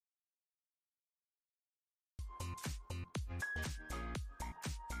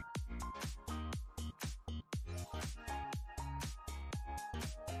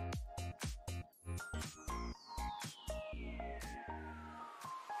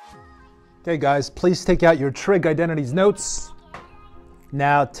Okay guys, please take out your Trig Identities notes.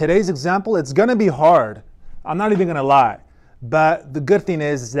 Now today's example, it's gonna be hard. I'm not even gonna lie. But the good thing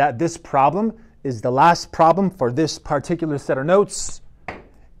is that this problem is the last problem for this particular set of notes.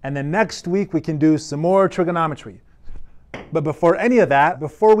 And then next week we can do some more trigonometry. But before any of that,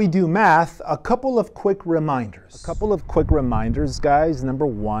 before we do math, a couple of quick reminders. Guys. Number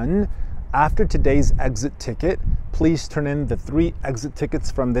one, after today's exit ticket, please turn in the 3 exit tickets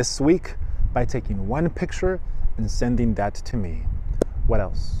from this week by taking one picture and sending that to me. What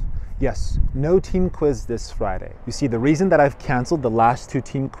else? Yes, no team quiz this Friday. You see, the reason that I've canceled the last 2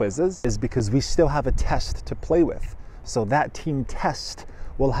 team quizzes is because we still have a test to play with. So that team test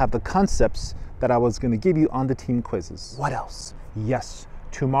will have the concepts that I was going to give you on the team quizzes. What else? Yes,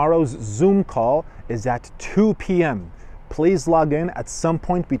 tomorrow's Zoom call is at 2 p.m. Please log in at some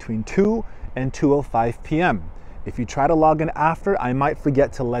point between 2 and 2:05 p.m. If you try to log in after, I might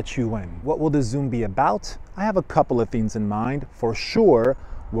forget to let you in. What will the Zoom be about? I have a couple of things in mind. For sure,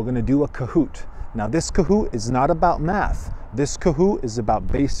 we're gonna do a Kahoot. Now this Kahoot is not about math. This Kahoot is about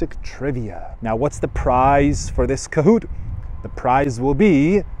basic trivia. Now what's the prize for this Kahoot? The prize will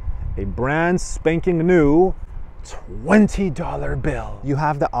be a brand spanking new $20 bill. You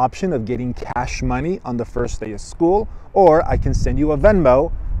have the option of getting cash money on the first day of school, or I can send you a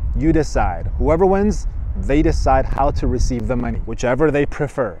Venmo. You decide. Whoever wins, they decide how to receive the money, whichever they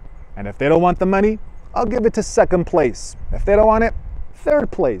prefer. And if they don't want the money, I'll give it to second place. If they don't want it, third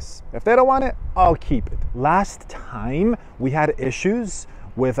place. If they don't want it, I'll keep it. Last time we had issues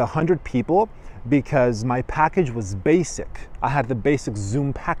with 100 people because my package was basic. I had the basic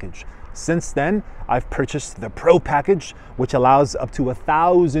Zoom package. Since then, I've purchased the Pro package, which allows up to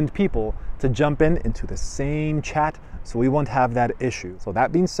 1,000 people to jump into the same chat, so we won't have that issue. So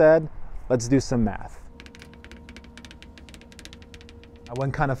that being said, let's do some math. I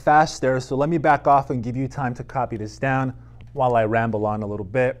went kind of fast there, so let me back off and give you time to copy this down while I ramble on a little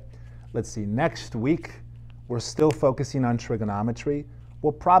bit. Let's see, next week, we're still focusing on trigonometry.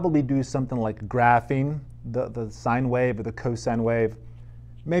 We'll probably do something like graphing, the sine wave or the cosine wave.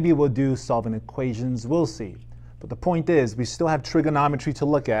 Maybe we'll do solving equations, we'll see. But the point is, we still have trigonometry to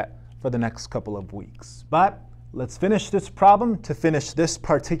look at for the next couple of weeks. But let's finish this problem to finish this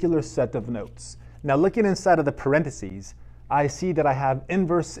particular set of notes. Now looking inside of the parentheses, I see that I have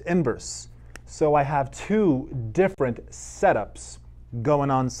inverse. So I have 2 different setups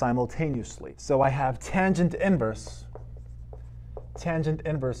going on simultaneously. So I have tangent inverse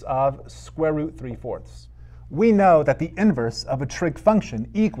of square root 3/4. We know that the inverse of a trig function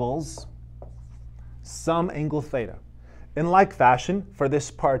equals some angle theta. In like fashion, for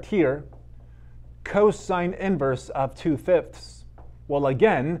this part here, cosine inverse of 2/5. Well,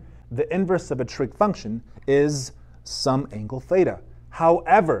 again, the inverse of a trig function is some angle theta.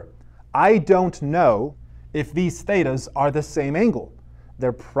 However, I don't know if these thetas are the same angle.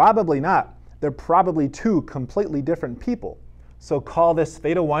 They're probably not. They're probably 2 completely different people. So call this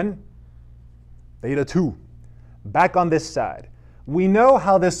theta 1, theta 2. Back on this side, we know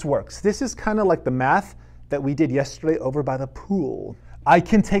how this works. This is kind of like the math that we did yesterday over by the pool. I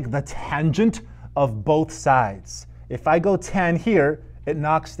can take the tangent of both sides. If I go tan here, it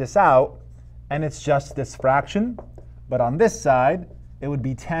knocks this out, and it's just this fraction. But on this side, it would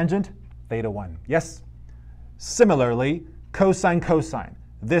be tangent theta 1. Yes? Similarly, cosine.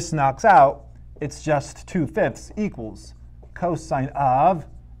 This knocks out, it's just 2/5 equals cosine of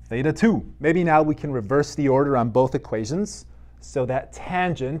theta 2. Maybe now we can reverse the order on both equations so that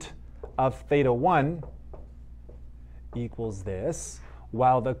tangent of theta 1 equals this,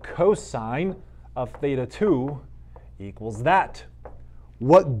 while the cosine of theta 2 equals that.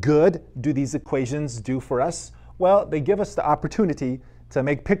 What good do these equations do for us? Well, they give us the opportunity to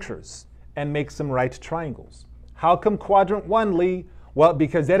make pictures and make some right triangles. How come quadrant 1, Lee? Well,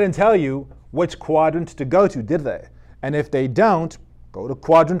 because they didn't tell you which quadrant to go to, did they? And if they don't, go to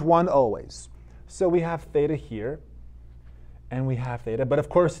quadrant 1 always. So we have theta here, and we have theta. But of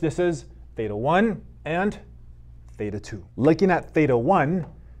course, this is theta 1 and theta 2. Looking at theta 1,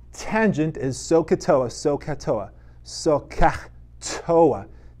 tangent is SOHCAHTOA.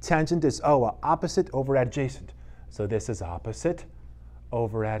 Tangent is opposite over adjacent. So this is opposite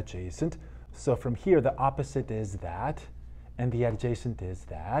over adjacent. So from here, the opposite is that, and the adjacent is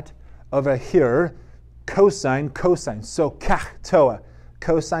that. Over here, cosine. So SOHCAHTOA.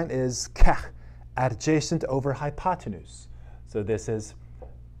 Cosine is kah, adjacent over hypotenuse. So this is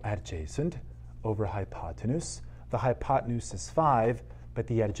adjacent over hypotenuse. The hypotenuse is 5, but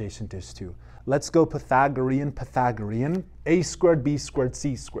the adjacent is 2. Let's go Pythagorean. A squared, b squared,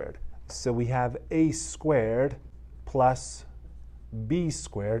 c squared. So we have a squared plus b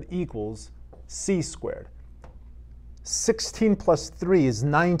squared equals c squared. 16 plus 3 is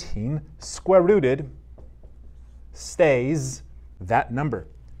 19. Square rooted stays that number.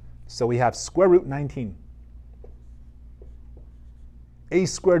 So we have square root 19. A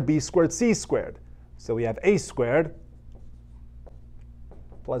squared, b squared, c squared. So we have a squared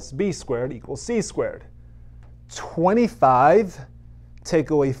plus b squared equals c squared. 25 take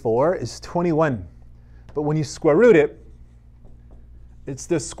away 4 is 21. But when you square root it, it's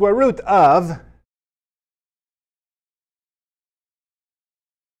the square root of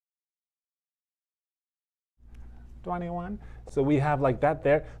 21. So we have like that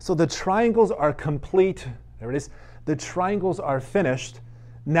there. So the triangles are complete. There it is. The triangles are finished.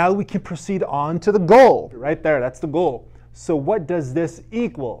 Now we can proceed on to the goal. Right there, that's the goal. So what does this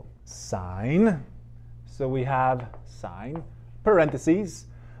equal? Sine. So we have sine, parentheses.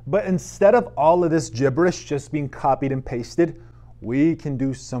 But instead of all of this gibberish just being copied and pasted, we can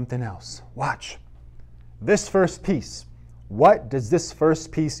do something else. Watch. This first piece. What does this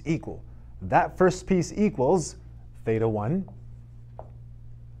first piece equal? That first piece equals theta 1.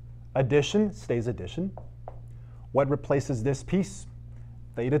 Addition stays addition. What replaces this piece?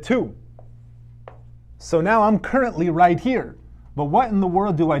 Theta 2. So now I'm currently right here. But what in the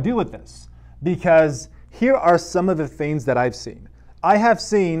world do I do with this? Because here are some of the things that I've seen. I have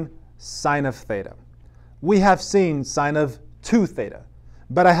seen sine of theta. We have seen sine of 2 theta.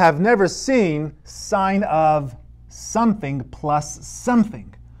 But I have never seen sine of something plus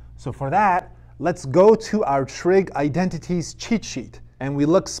something. So for that, let's go to our trig identities cheat sheet. And we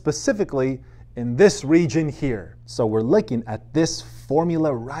look specifically in this region here. So we're looking at this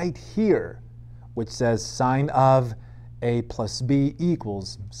formula right here, which says sine of a plus b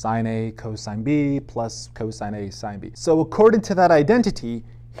equals sine a cosine b plus cosine a sine b. So according to that identity,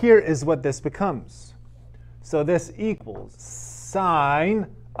 here is what this becomes. So this equals sine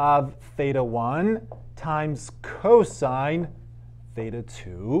of theta 1 times cosine theta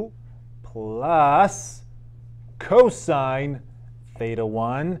 2 plus cosine theta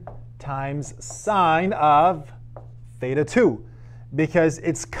 1 times sine of theta 2. Because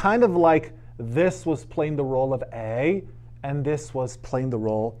it's kind of like this was playing the role of A, and this was playing the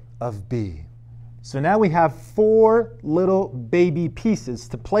role of B. So now we have 4 little baby pieces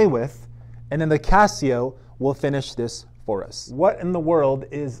to play with, and then the Casio will finish this for us. What in the world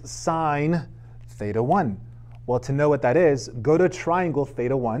is sine theta 1? Well, to know what that is, go to triangle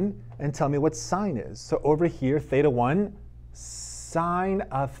theta 1 and tell me what sine is. So over here, theta 1, sine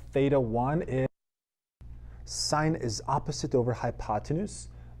of theta 1 is, sine is opposite over hypotenuse.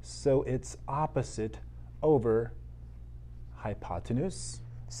 So it's opposite over hypotenuse.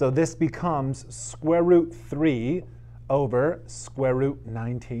 So this becomes square root 3 over square root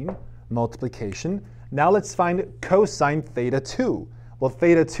 19 multiplication. Now let's find cosine theta 2. Well,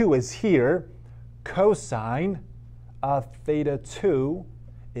 theta 2 is here. Cosine of theta 2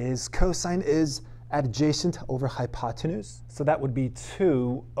 is, cosine is adjacent over hypotenuse. So that would be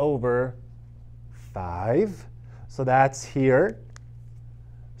 2 over 5. So that's here.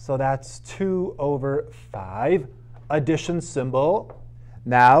 So that's 2 over 5, addition symbol.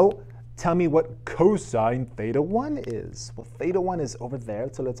 Now, tell me what cosine theta 1 is. Well, theta 1 is over there,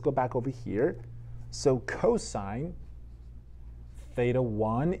 so let's go back over here. So cosine theta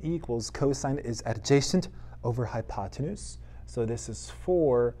 1 equals, cosine is adjacent over hypotenuse. So this is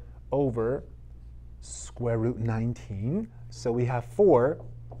 4 over square root 19. So we have 4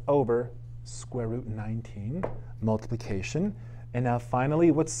 over square root 19 multiplication. And now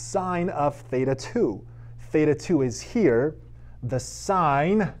finally, what's sine of theta 2? Theta 2 is here. The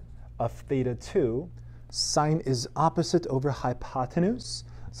sine of theta 2, sine is opposite over hypotenuse.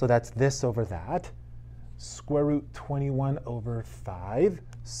 So that's this over that. Square root 21 over 5.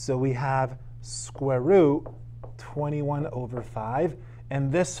 So we have square root 21 over 5.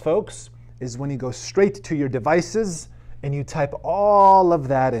 And this, folks, is when you go straight to your devices and you type all of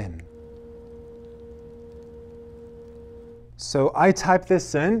that in. So I typed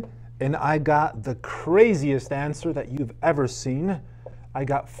this in, and I got the craziest answer that you've ever seen. I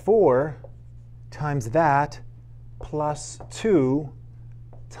got 4 times that plus 2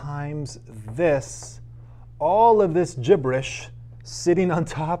 times this. All of this gibberish sitting on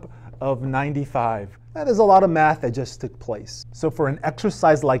top of 95. That is a lot of math that just took place. So for an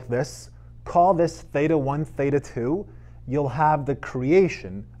exercise like this, call this theta 1, theta 2. You'll have the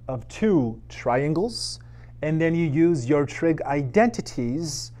creation of 2 triangles, and then you use your trig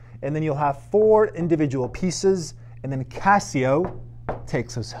identities, and then you'll have 4 individual pieces, and then Casio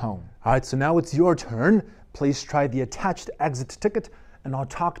takes us home. All right, so now it's your turn. Please try the attached exit ticket, and I'll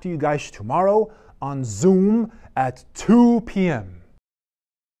talk to you guys tomorrow on Zoom at 2 p.m.